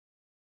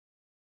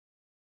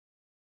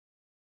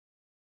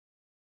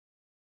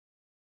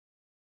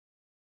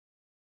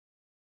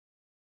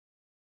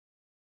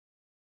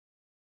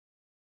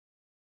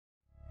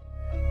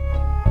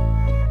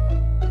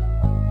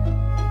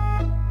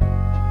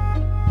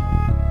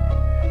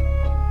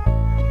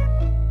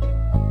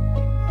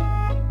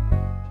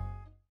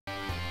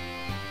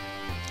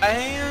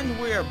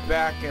are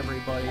back,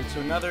 everybody, to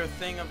another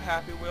thing of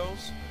Happy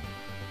Wheels.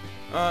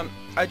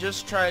 I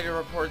just tried to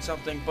report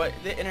something, but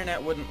the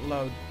internet wouldn't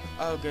load.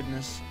 Oh,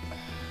 goodness.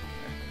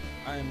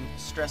 I'm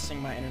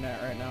stressing my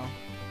internet right now.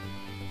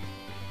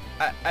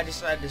 I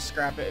decided to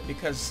scrap it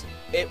because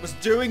it was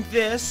doing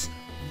this.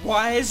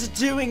 Why is it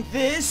doing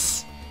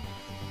this?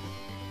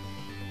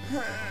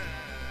 I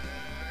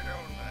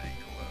don't like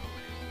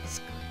loading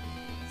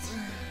screens.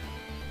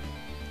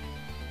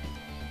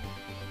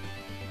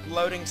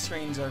 Loading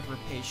screens are for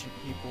patient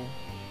people.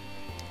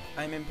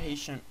 I'm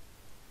impatient.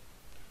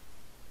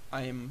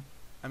 I'm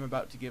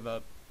about to give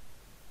up.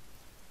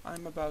 I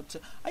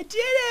did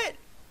it!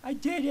 I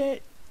did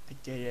it! I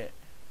did it.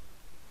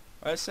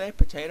 What did I say?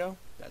 Potato?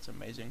 That's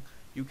amazing.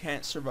 You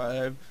can't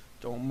survive.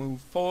 Don't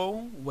move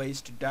full.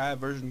 Ways to die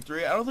version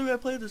 3. I don't think I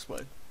played this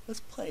way.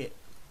 Let's play it.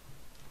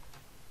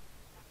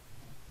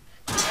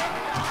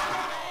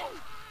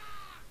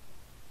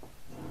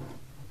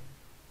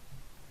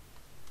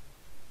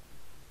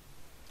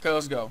 Okay,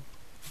 let's go.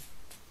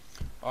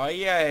 Oh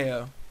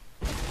yeah.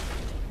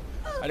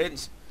 I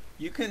didn't.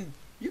 You can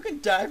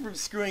die from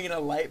screwing in a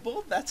light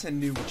bulb? That's a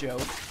new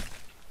joke.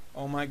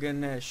 Oh my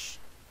goodness.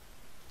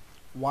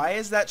 Why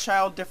is that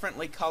child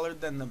differently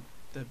colored than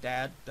the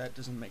dad? That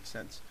doesn't make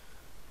sense.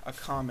 A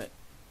comet.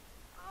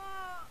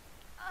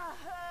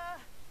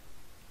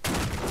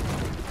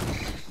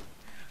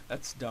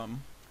 That's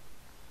dumb.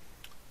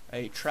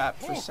 A trap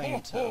for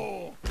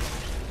Santa.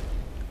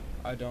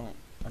 I don't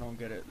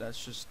get it.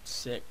 That's just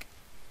sick.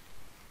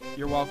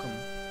 You're welcome.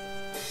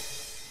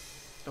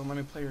 Don't let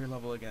me play your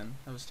level again.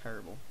 That was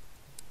terrible.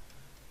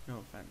 No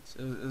offense.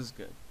 It was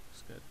good. It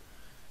was good.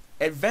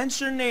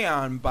 Adventure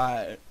Neon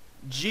by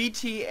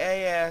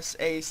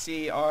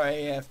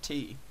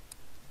GTASACRAFT.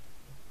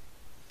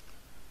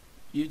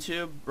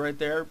 YouTube, right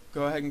there.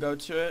 Go ahead and go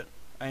to it.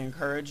 I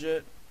encourage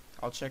it.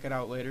 I'll check it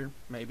out later,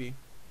 maybe.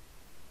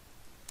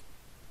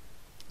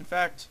 In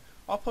fact,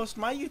 I'll post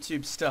my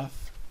YouTube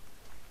stuff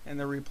and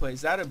the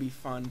replays. That'll be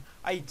fun.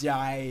 I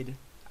died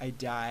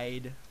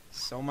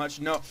so much.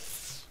 No.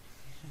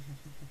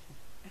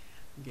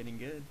 I'm getting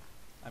good.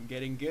 I'm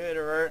getting good,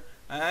 or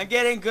I'm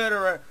getting good,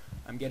 or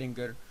I'm getting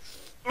good.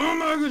 Oh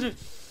my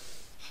goodness!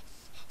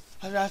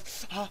 I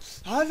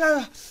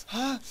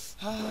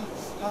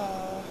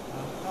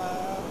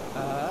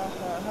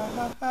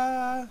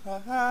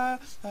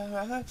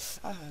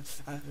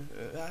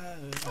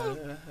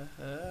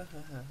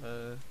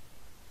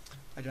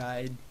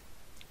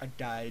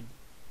died.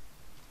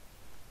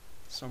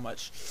 So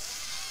much.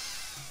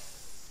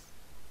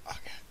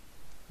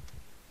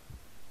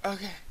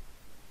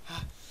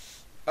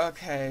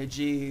 Okay,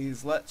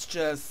 geez, let's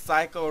just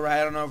cycle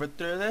right on over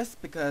through this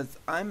because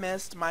I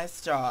missed my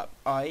stop.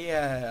 Oh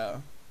yeah.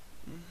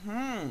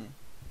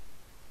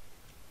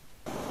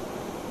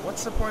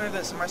 What's the point of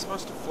this? Am I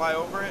supposed to fly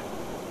over it?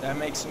 That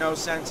makes no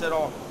sense at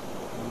all.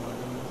 Oh my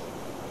goodness.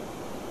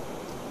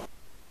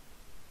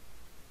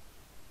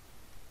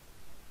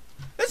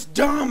 It's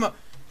dumb!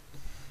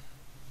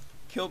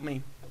 Killed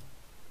me.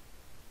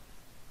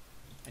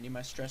 I need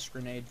my stress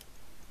grenade.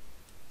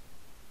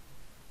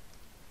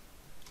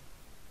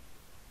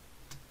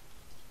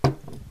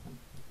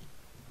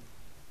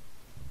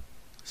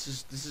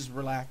 This is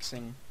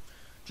relaxing.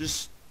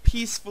 Just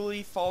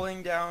peacefully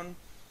falling down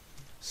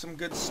some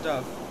good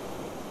stuff.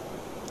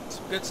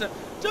 Some good stuff.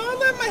 Don't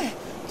let my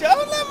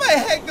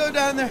head go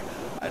down there.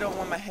 I don't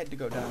want my head to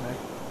go down there.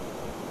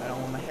 I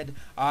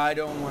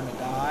don't want to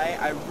die.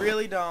 I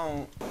really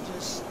don't.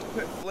 Just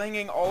quit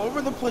flinging all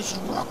over the place.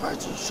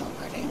 Rockets are so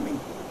good aiming.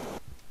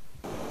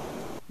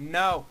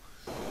 No.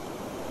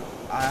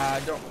 I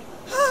don't.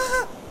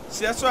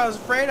 See, that's what I was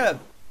afraid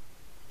of.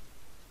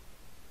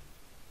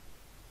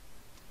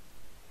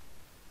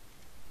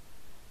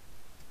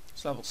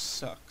 This level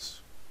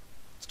sucks.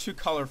 It's too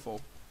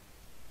colorful.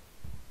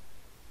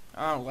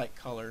 I don't like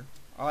color.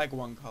 I like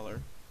one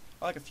color.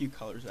 I like a few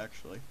colors,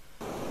 actually.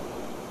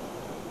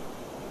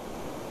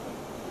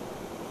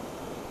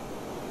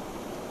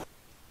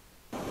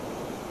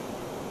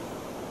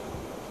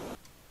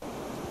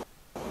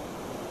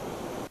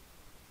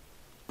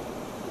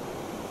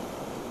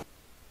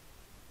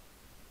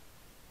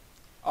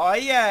 Oh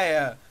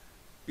yeah!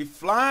 Be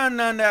flying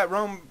on that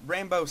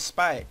rainbow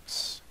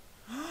spikes.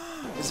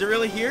 Is it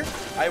really here?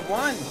 I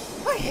won!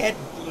 My head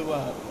blew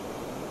up.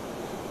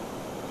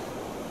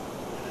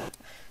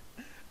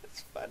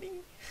 That's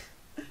funny.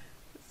 That's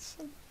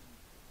so...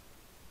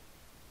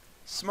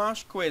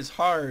 Smosh quiz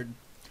hard.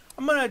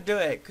 I'm gonna do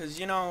it, cause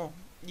you know,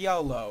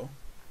 YOLO.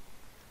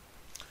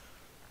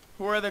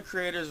 Who are the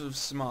creators of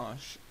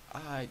Smosh?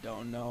 I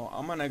don't know.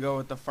 I'm gonna go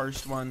with the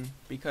first one,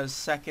 because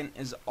second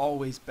is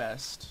always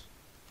best.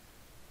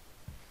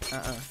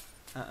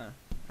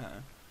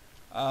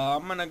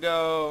 I'm gonna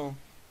go...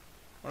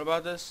 What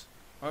about this?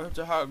 I hope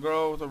to hot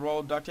girl with a roll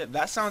of duct tape.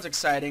 That sounds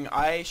exciting.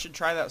 I should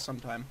try that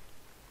sometime.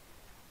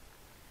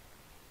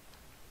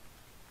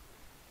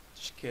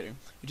 Just kidding.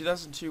 In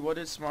 2002, what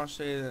did Smosh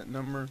say that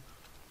number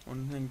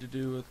one thing to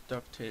do with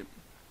duct tape?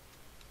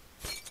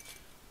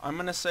 I'm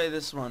gonna say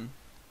this one.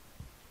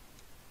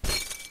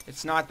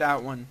 It's not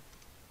that one.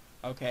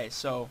 Okay,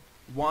 so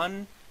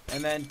 1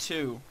 and then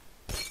 2.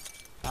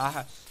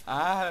 Ah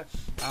ah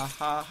ah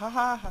ha ha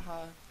ha ha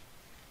ha.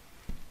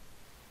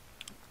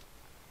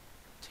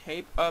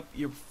 Tape up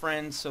your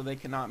friends so they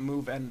cannot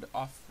move and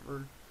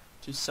offer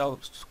to sell.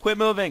 Quit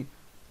moving.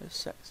 This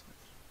sex.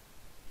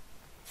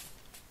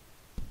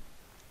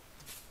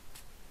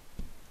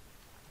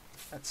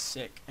 That's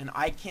sick. And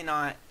I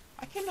cannot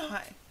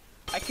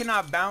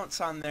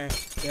bounce on there.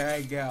 There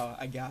I go.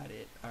 I got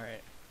it.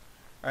 Alright.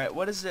 Alright,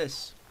 what is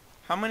this?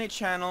 How many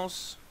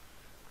channels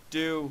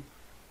do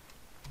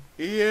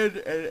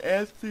Ian and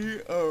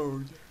Anthony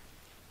own?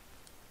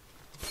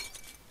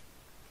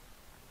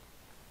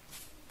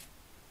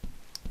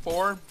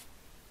 4?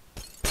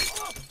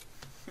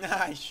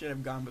 I should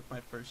have gone with my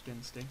first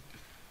instinct.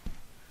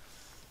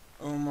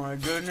 Oh my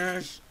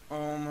goodness.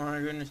 Oh my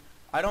goodness.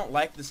 I don't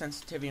like the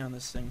sensitivity on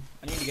this thing.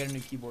 I need to get a new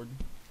keyboard.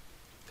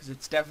 Because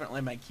it's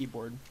definitely my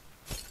keyboard.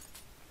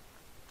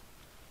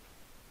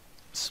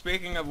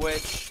 Speaking of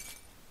which...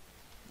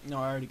 No,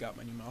 I already got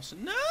my new mouse.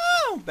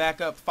 No!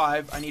 Back up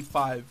 5. I need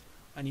 5.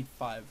 I need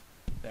 5.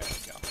 There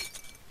we go.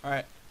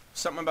 Alright.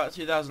 Something about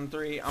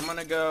 2003. I'm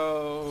gonna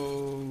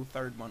go...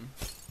 third one.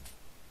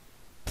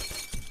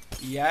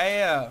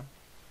 Yeah!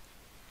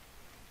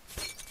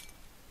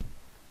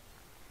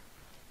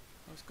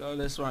 Let's go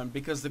this one,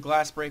 because the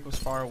glass break was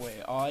far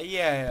away. Oh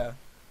yeah!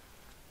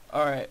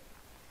 Alright.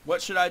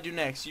 What should I do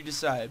next? You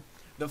decide.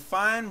 The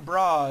Fine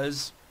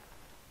Bras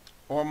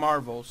or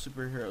Marvel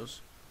superheroes.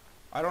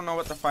 I don't know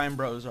what the Fine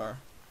Bros are.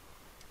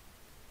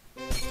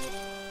 I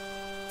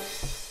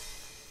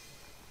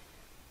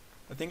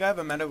think I have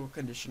a medical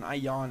condition. I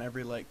yawn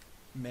every, like,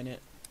 minute.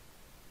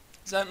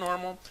 Is that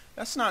normal?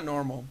 That's not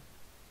normal.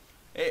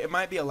 It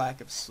might be a lack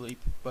of sleep,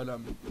 but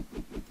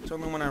it's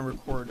only when I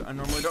record. I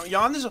normally don't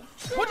yawn. This.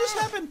 What just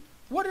happened?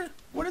 What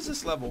is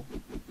this level?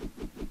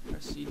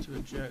 Press C to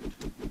eject.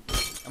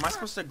 Am I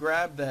supposed to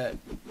grab that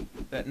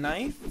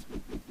knife?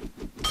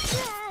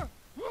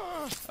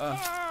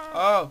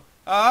 Oh!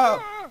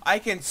 I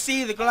can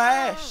see the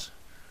glass.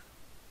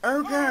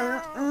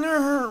 Okay.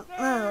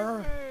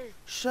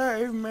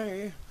 Save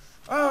me.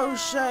 Oh,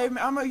 save me.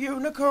 I'm a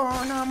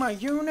unicorn. I'm a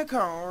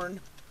unicorn.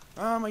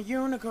 I'm a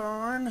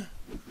unicorn.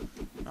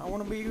 I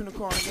want to be a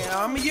unicorn again.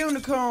 I'm a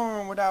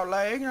unicorn without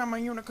legs. I'm a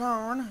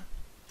unicorn.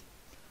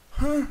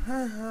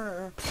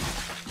 My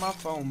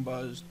phone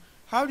buzzed.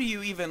 How do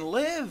you even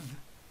live?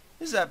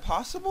 Is that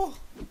possible?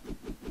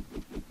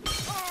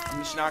 I'm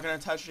just not going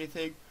to touch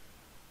anything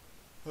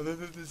other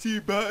than the C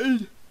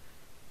button.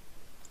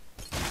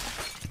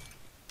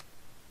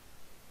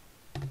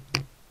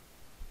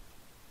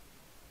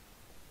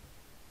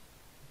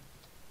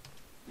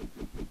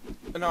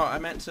 No, I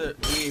meant to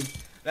leave.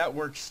 That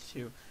works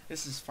too.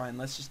 This is fine.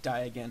 Let's just die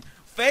again.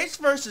 Face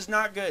first is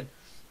not good.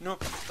 No.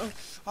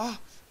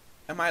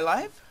 Am I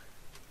alive?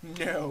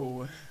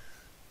 No.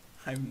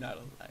 I'm not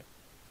alive.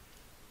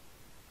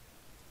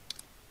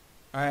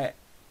 Alright.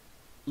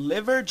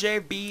 Liver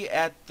JB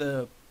at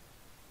the...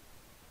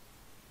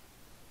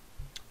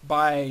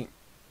 by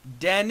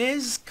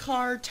Deniz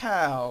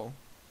Kartal.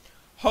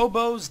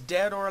 Hobos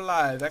dead or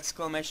alive!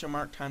 Exclamation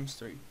mark times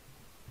 3.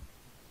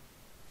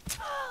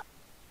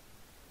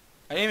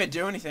 I didn't even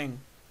do anything.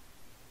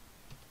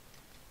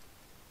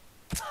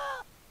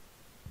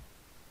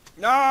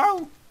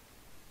 No!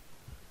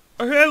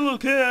 Okay, little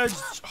kid,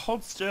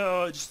 hold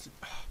still. I'm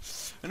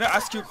gonna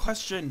ask you a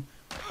question.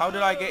 How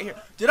did I get here?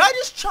 Did I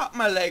just chop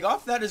my leg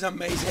off? That is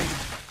amazing.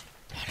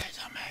 That is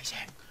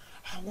amazing.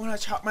 I want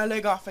to chop my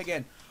leg off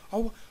again.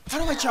 Oh,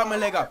 how do I chop my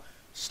leg off?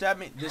 Stab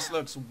me. This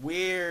looks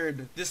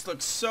weird. This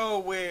looks so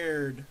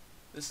weird.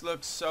 This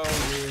looks so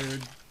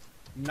weird.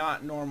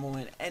 Not normal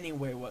in any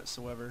way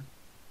whatsoever.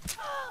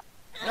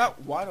 No,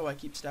 why do I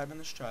keep stabbing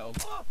this child?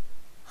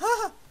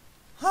 Ha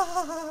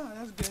ha,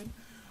 that's good.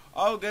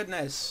 Oh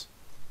goodness.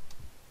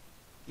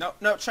 No,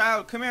 no,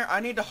 child, come here. I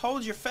need to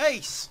hold your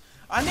face.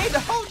 I need to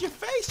hold your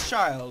face,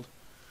 child.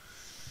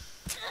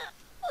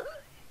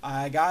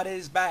 I got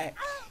his back.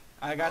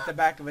 I got the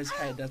back of his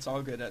head. That's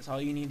all good. That's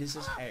all you need is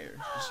his hair.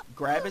 Just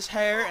grab his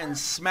hair and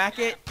smack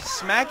it.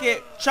 Smack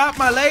it. Chop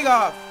my leg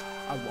off.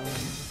 I won.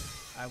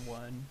 I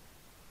won.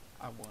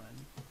 I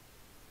won.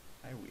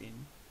 I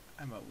win.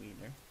 I'm a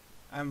wiener.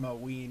 I'm a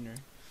wiener.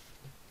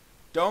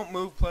 Don't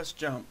move plus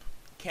jump.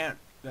 Can't.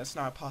 That's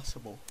not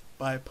possible.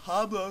 By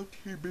Pablo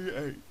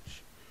TBH.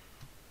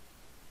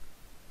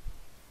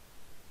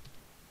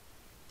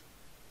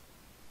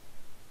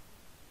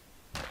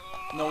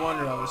 No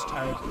wonder I was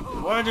tired.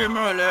 Why did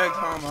my leg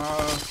come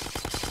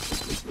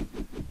off?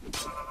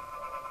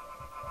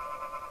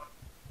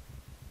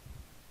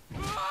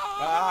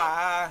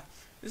 Ah,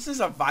 this is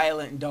a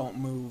violent don't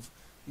move.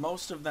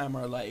 Most of them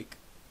are like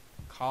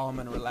calm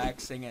and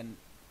relaxing and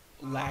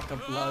lack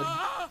of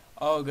blood.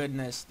 Oh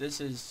goodness,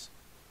 this is...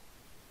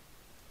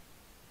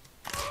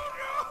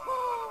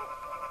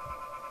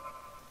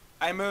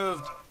 I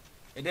moved.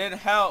 It didn't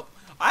help.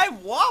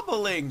 I'm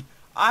wobbling.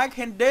 I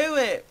can do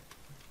it.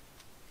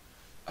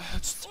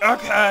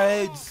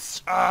 Okay.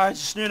 I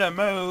just need to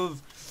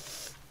move.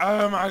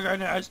 Oh my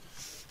goodness.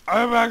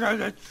 Oh my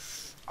god.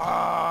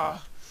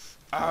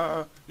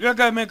 Look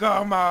at me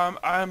go, Mom.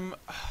 I'm,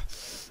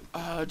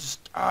 I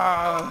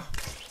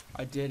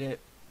did it.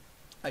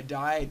 I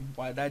died.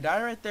 Why did I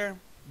die right there?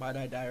 Why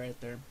did I die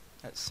right there?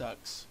 That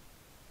sucks.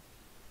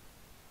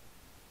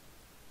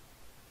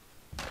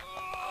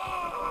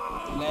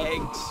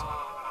 Legs.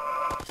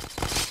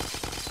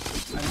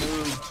 I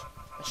moved.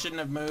 I shouldn't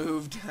have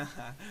moved.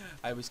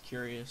 I was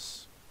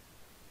curious.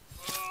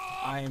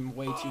 I am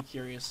way too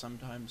curious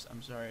sometimes.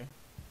 I'm sorry.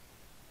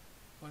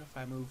 What if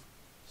I move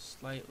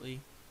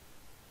slightly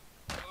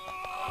like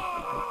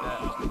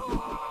that?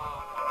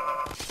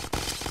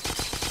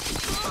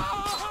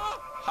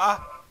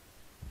 Ha!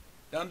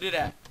 Don't do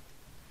that.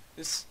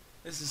 This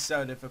is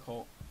so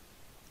difficult.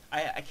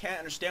 I can't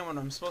understand what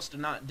I'm supposed to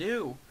not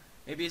do.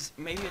 Maybe it's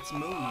move.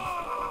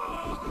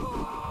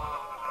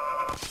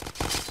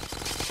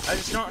 I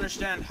just don't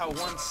understand how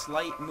one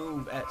slight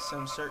move at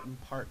some certain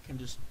part can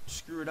just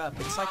screw it up.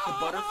 It's like the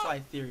butterfly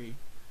theory.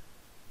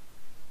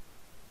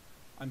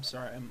 I'm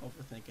sorry, I'm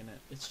overthinking it.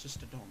 It's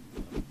just a don't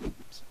move.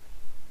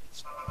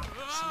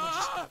 Someone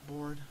just got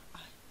bored.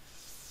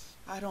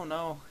 I don't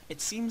know. It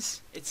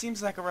seems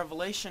like a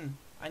revelation.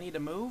 I need to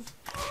move.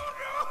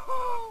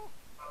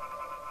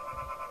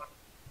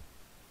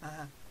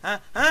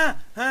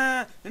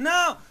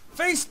 No!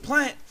 Face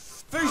plant!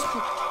 Face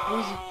plant!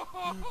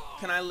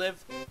 Can I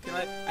live? Can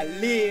I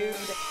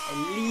lived.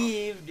 I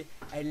lived.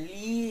 I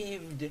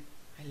lived.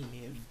 I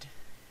lived.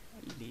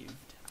 I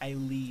lived. I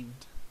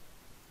lived.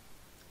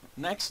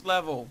 Next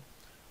level.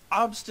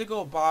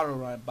 Obstacle bottle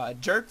run by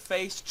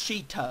Jerkface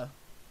Cheetah.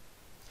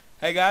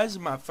 Hey guys,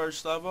 my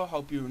first level.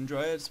 Hope you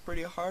enjoy it. It's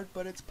pretty hard,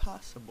 but it's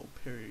possible.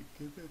 Period.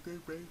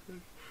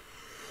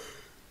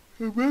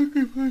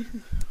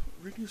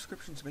 Reading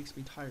descriptions makes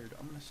me tired.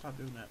 I'm gonna stop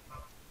doing that.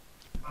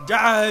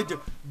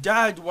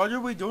 Dad, what are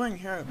we doing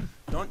here?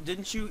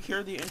 Didn't you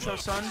hear the intro,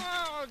 son?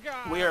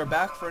 We are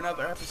back for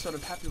another episode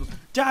of Happy Wheels.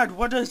 Dad,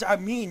 what does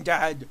that mean,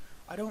 Dad?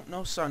 I don't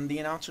know, son. The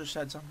announcer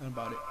said something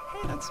about it.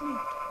 Hey, that's me.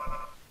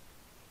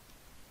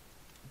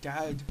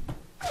 Dad,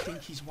 I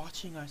think he's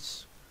watching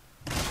us.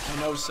 I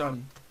know,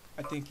 son.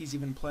 I think he's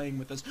even playing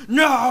with us.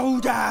 No,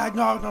 Dad!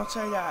 No, don't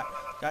say that.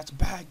 That's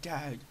bad,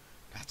 Dad.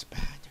 That's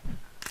bad.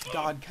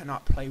 God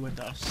cannot play with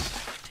us.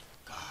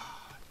 God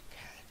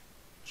can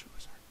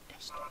choose our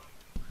destiny.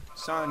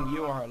 Son,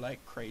 you are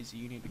like crazy.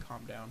 You need to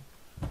calm down.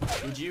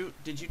 Did you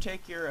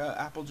take your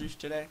apple juice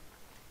today?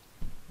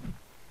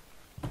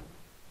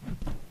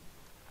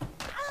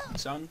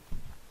 Son?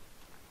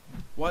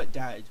 What,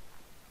 Dad?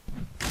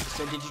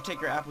 So did you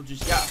take your apple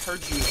juice? Yeah, I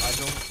heard you. I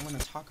don't want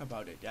to talk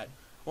about it, Dad.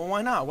 Well,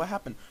 why not? What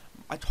happened?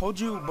 I told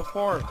you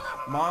before,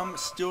 Mom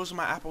steals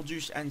my apple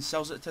juice and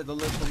sells it to the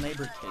little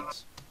neighbor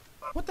kids.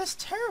 What? That's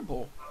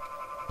terrible.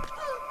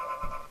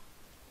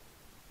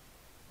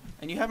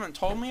 And you haven't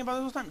told me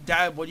about those times?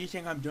 Dad, what do you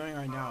think I'm doing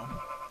right now?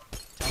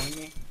 Telling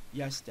me?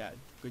 Yes, Dad.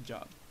 Good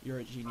job. You're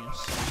a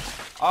genius.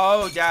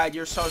 Oh, Dad,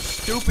 you're so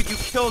stupid. You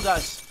killed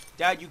us.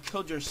 Dad, you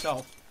killed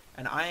yourself.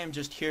 And I am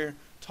just here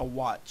to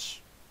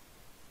watch.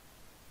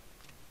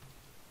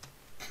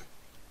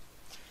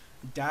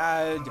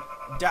 Dad,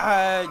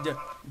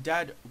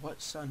 what,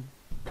 son?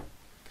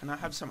 Can I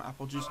have some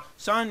apple juice?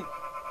 Son!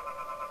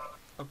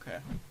 Okay.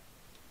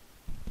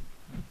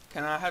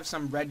 Can I have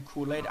some red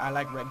Kool-Aid? I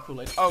like red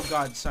Kool-Aid. Oh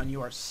God, son,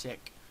 you are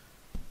sick.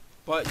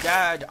 But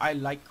Dad, I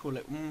like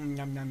Kool-Aid. Yum,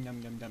 yum, yum,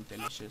 yum, yum,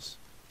 delicious.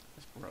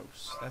 That's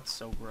gross. That's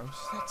so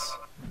gross.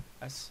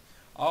 That's,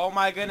 oh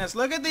my goodness,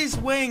 look at these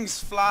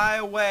wings. Fly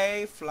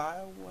away, fly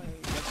away.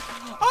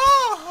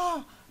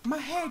 Oh, my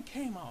head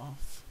came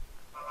off.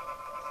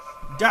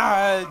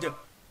 Dad!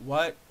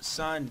 What?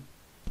 Son?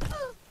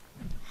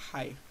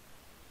 Hi.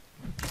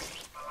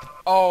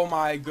 Oh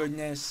my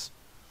goodness.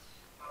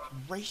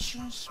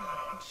 Gracious, my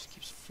head just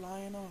keeps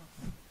flying off.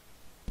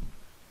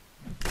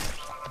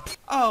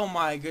 Oh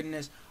my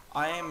goodness.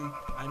 I'm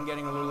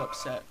getting a little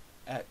upset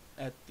at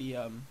the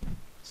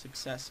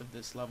success of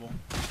this level.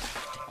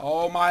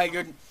 Oh my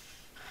goodness.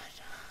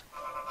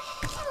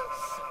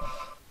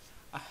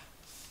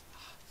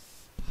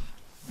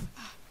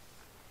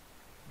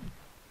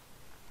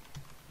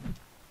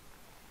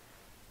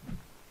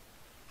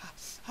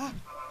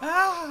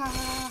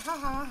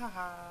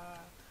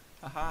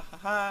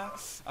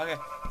 Okay,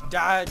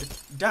 Dad,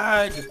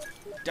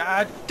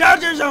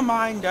 there's a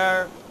mine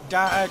there.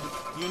 Dad,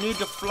 you need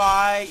to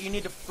fly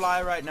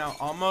right now.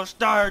 Almost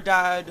there,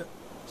 Dad.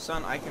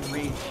 Son, I can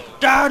read.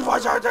 Dad,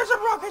 watch out, there's a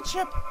rocket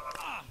ship.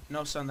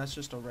 No, son, that's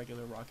just a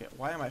regular rocket.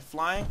 Why am I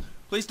flying?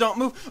 Please don't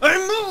move. I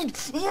moved.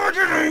 Why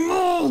did I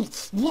move?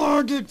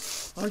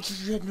 I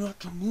just said not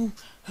to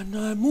move, and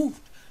I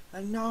moved,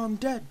 and now I'm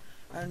dead,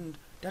 and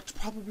that's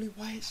probably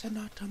why it said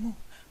not to move.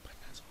 But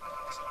that's okay,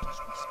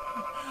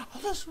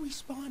 I'll just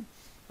respawn.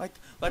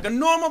 Like a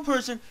normal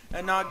person,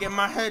 and not get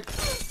my head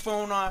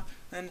phone off,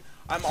 and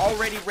I'm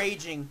already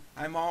raging.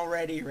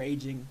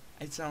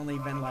 It's only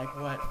been like,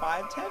 what,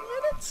 5-10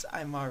 minutes?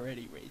 I'm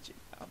already raging.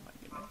 Oh my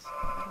goodness.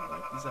 I don't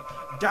like these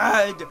up.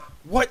 Dad!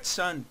 What,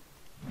 son?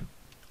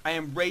 I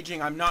am raging.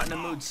 I'm not in the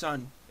mood,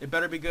 son. It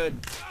better be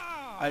good.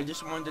 I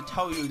just wanted to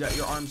tell you that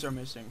your arms are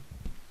missing.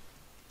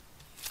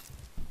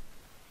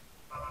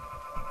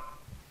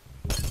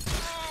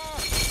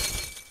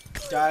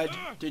 Dad,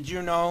 did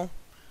you know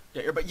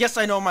that your... Yes,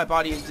 I know my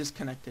body is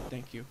disconnected.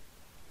 Thank you.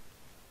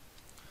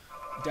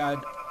 Dad,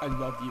 I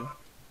love you.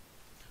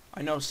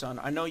 I know, son.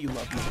 I know you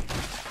love me.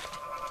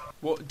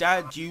 Well,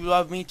 Dad, do you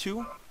love me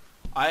too?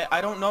 I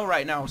don't know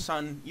right now,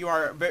 son. You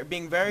are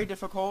being very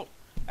difficult.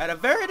 At a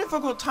very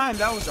difficult time.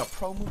 That was a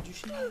pro move. You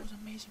see that? It was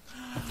amazing.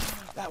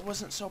 That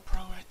wasn't so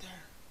pro right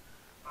there.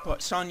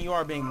 But, son, you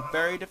are being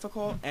very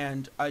difficult.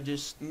 And I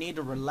just need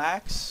to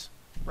relax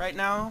right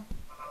now.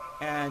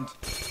 And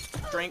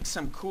drink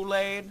some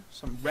Kool-Aid.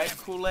 Some red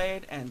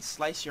Kool-Aid. And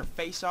slice your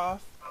face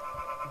off.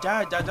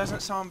 Dad, that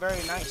doesn't sound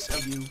very nice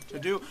of you to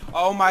do.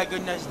 Oh my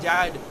goodness,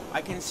 Dad.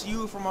 I can see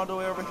you from all the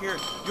way over here.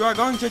 You are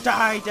going to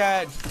die,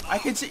 Dad. I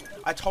can see...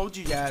 I told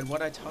you, Dad.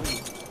 What'd I tell you?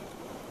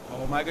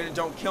 Oh my goodness,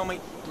 don't kill me.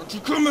 Don't you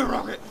kill me,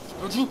 Rocket.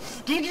 Don't you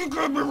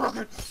kill me,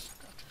 Rocket.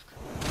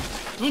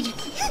 Don't you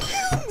kill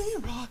me,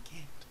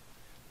 Rocket.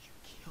 You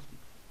killed me.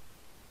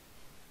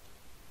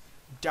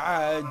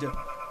 Dad.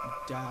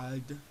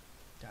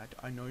 Dad,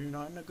 I know you're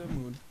not in a good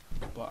mood,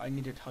 but I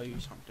need to tell you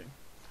something.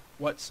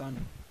 What,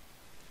 son?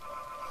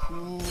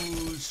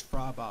 Who's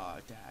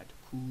Fraba, Dad?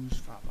 Who's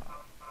Fraba?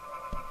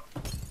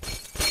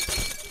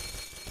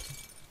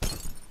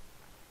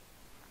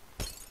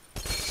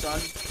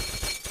 Son,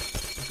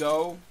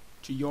 go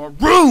to your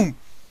room!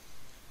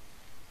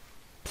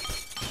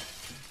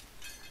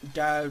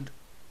 Dad,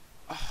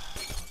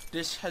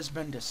 this has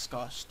been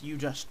discussed. You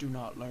just do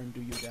not learn,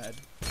 do you, Dad?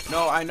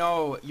 No, I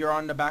know. You're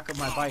on the back of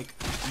my bike.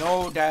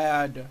 No,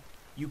 Dad.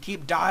 You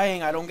keep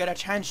dying. I don't get a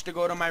chance to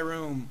go to my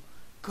room.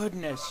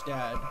 Goodness,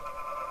 Dad.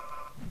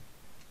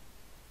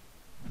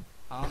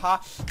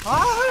 Aha.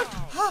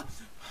 Ah!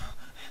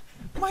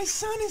 My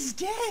son is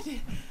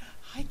dead.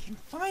 I can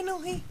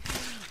finally...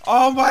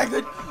 Oh my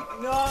god.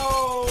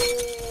 No.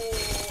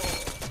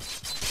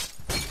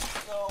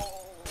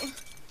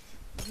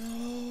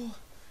 No.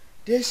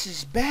 This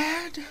is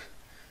bad.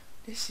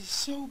 This is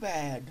so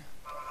bad.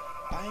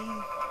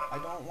 I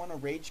don't want to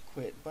rage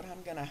quit, but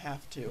I'm gonna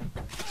have to.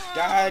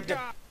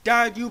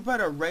 Dad, you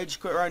better rage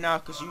quit right now,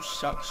 because you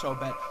suck so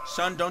bad.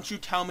 Son, don't you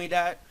tell me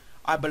that.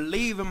 I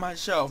believe in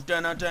myself.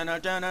 Dad,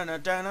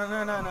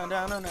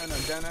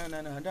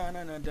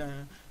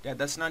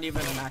 that's not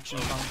even an action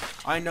song.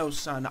 I know,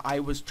 son. I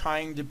was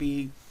trying to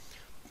be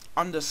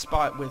on the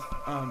spot with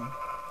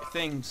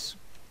things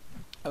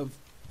of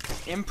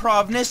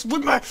improvness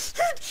with my...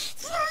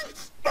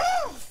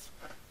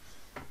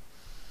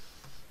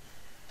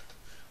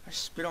 I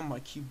spit on my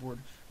keyboard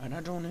and I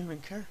don't even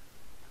care.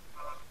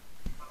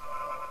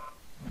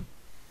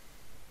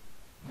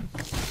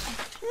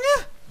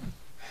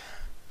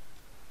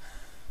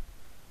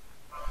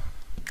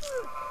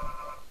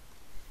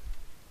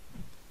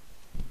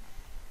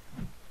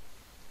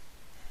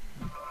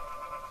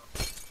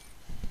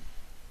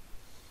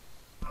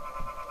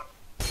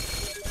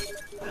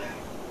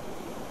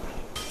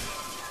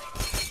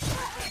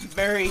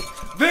 Very,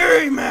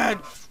 very mad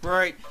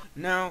right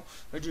now.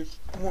 I just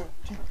want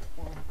to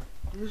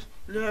this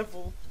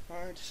level.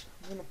 I'm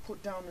gonna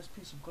put down this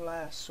piece of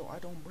glass so I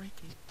don't break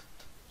it.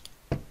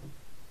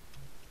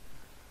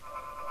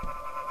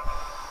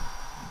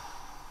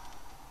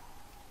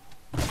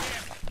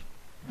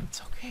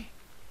 It's okay.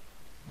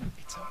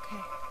 It's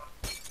okay.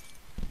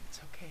 It's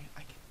okay.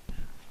 I can.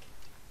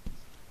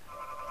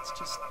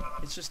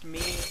 It's just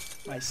me,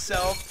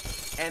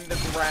 myself, and the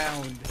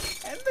ground.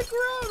 And the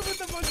ground with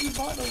the monkey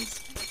bottles.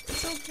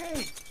 It's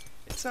okay.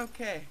 It's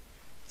okay.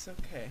 It's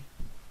okay.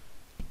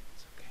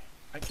 It's okay.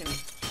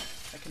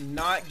 I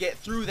cannot get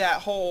through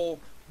that hole.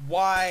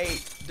 Why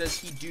does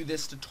he do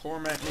this to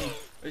torment me?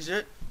 Is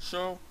it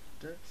so?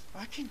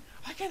 I can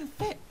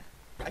fit.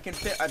 I can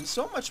fit. I'm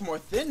so much more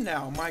thin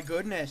now. My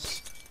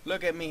goodness.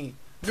 Look at me.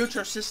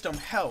 Nutrisystem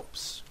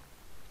helps.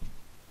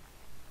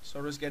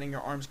 So does getting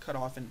your arms cut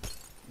off, and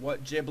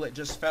what giblet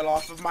just fell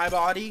off of my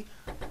body?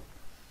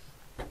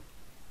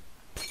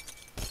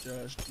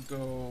 Just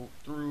go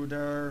through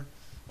there.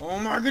 Oh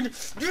my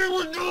goodness! There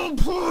was no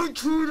point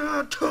to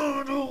that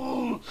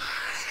tunnel!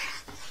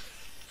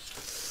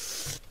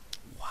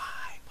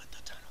 Why put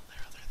the tunnel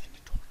there other than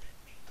to torment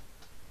me?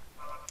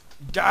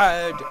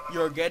 Dad,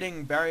 you're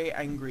getting very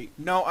angry.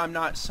 No, I'm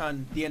not,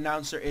 son. The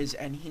announcer is,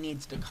 and he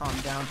needs to calm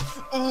down.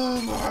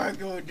 Oh my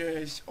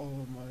goodness! Oh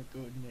my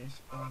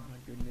goodness! Oh my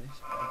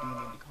goodness! I do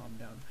need to calm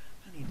down.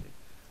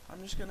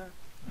 I'm just gonna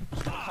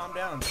calm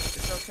down.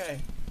 It's okay.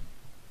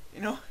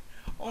 You know?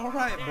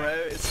 Alright, bro.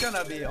 It's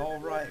gonna be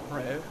alright,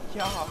 bro.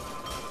 Yeah.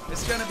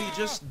 It's gonna be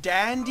just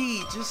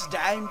dandy. Just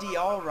dandy,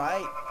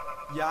 alright.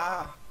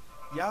 Yeah.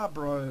 Yeah,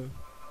 bro.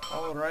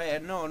 Alright. I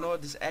don't know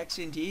what this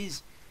accent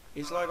is.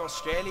 It's like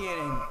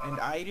Australian and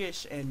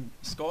Irish and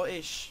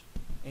Scottish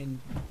and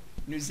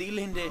New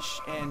Zealandish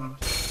and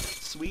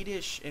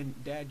Swedish and...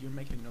 Dad, you're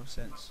making no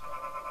sense.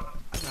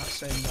 I'm not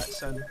saying that,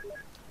 son.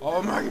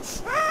 Oh my...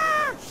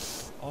 Ah!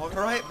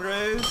 Alright,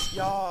 bros.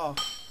 Yeah.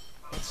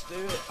 Let's do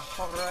it.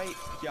 Alright.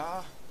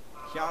 Yeah.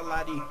 Yeah,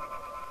 laddie.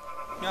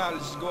 Yeah,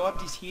 let's go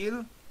up this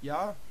hill.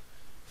 Yeah.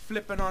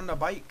 Flipping on the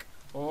bike.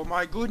 Oh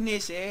my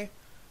goodness, eh?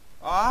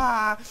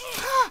 Ah!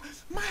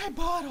 My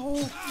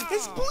butthole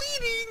is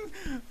bleeding!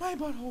 My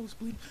butthole is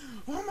bleeding.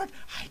 Oh my...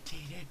 I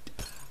did it.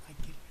 I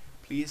did it.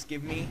 Please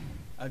give me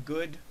a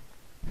good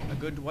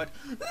what?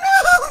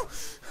 No!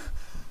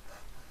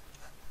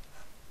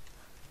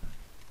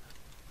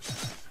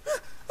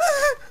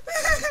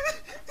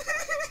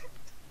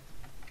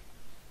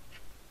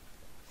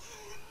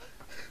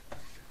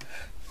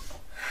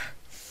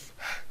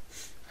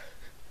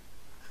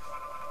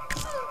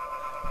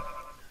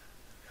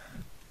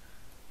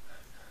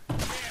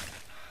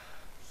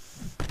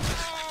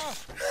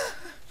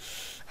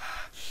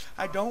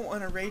 I don't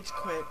want to rage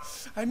quit.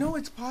 I know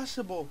it's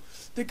possible.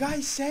 The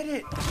guy said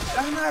it,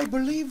 and I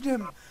believed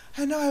him.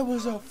 And I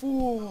was a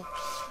fool.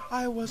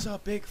 I was a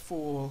big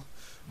fool.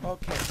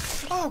 Okay.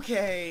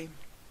 Okay.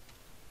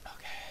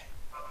 Okay.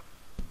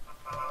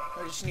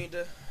 I just need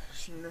to... I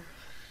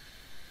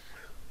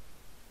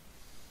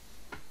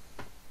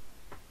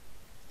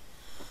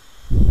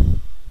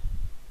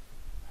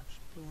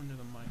just blew into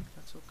the mic.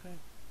 That's okay.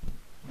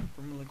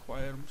 I'm really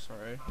quiet. I'm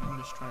sorry. I'm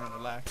just trying to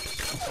relax.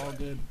 It's all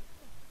good.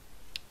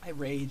 I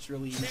rage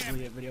really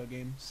easily at video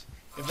games.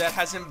 If that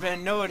hasn't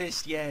been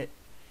noticed yet.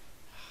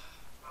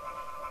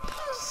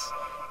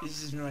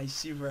 This is my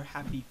super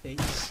happy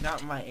face,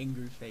 not my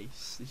angry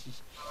face.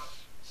 This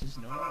is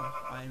normal.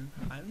 I'm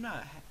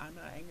not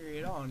angry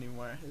at all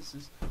anymore. This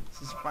is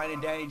fine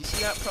and dandy. Do you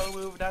see that pro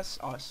move? That's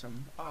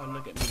awesome. Oh,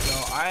 look at me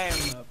go. I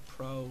am a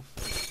pro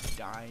for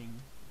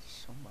dying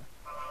so much.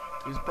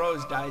 Because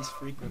pros dies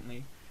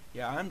frequently.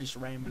 Yeah, I'm just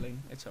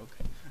rambling. It's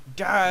okay.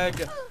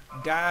 Dad.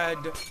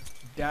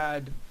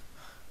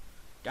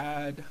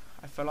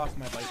 I fell off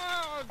my bike.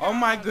 Oh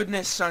my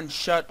goodness, son,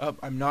 shut up.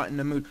 I'm not in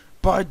the mood.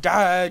 But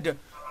Dad,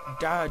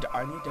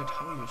 I need to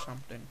tell you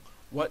something.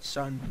 What,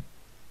 son?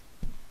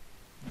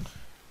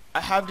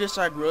 I have this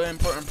like really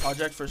important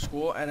project for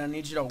school, and I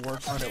need you to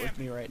work on it with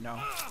me right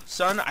now.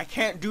 Son, I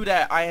can't do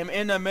that. I am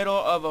in the middle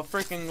of a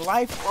freaking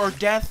life or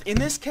death, in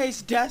this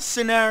case, death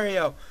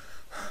scenario.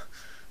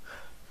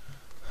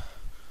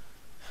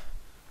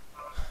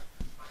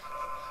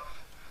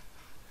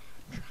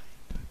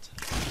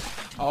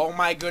 Oh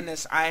my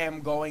goodness, I am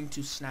going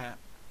to snap.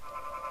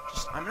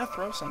 I'm gonna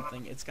throw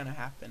something. It's gonna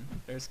happen.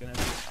 There's gonna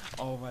be...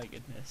 Oh my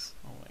goodness.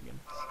 Oh my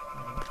goodness.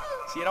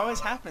 See, it always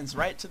happens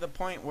right to the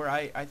point where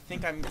I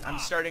think I'm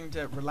starting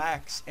to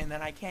relax, and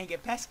then I can't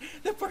get past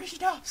the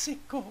first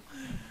obstacle.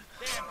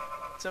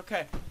 It's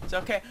okay. It's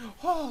okay.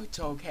 Oh, it's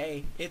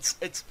okay.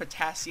 It's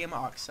potassium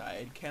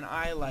oxide. Can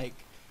I, like,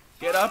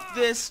 get up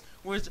this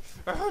with...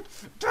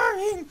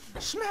 Dying!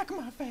 Smack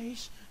my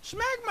face!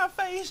 Smack my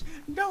face!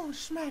 Don't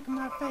smack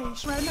my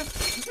face right now!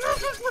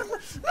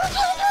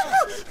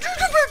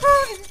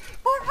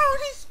 My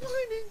heart is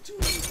bleeding too!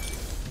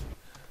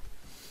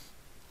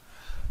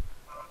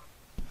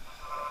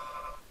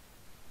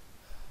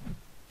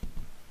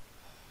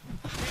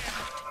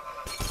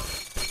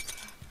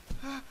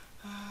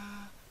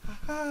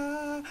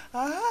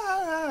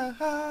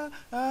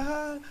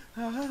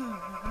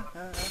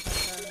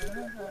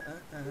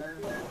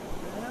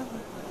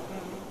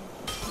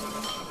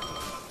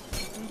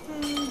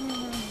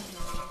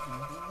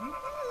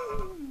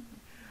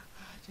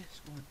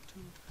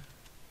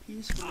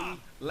 Peacefully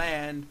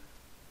land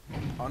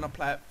on a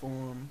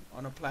platform,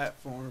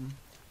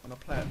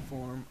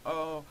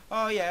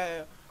 Oh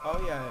yeah, oh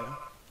yeah.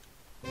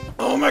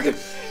 Oh my god!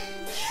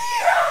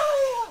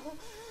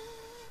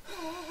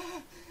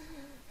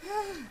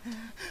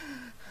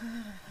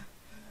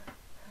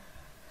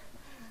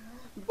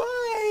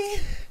 Bye!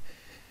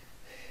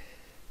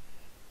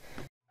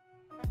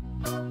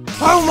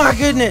 Oh my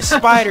goodness,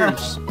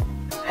 spiders!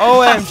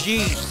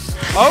 OMG!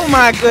 Oh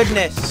my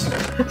goodness!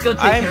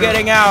 I am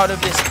getting out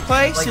of this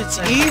place. It's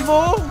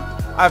evil.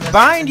 I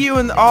bind you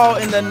in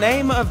the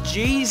name of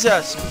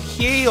Jesus.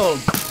 Be healed.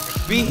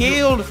 Be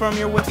healed from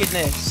your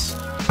wickedness.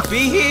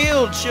 Be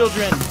healed,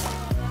 children.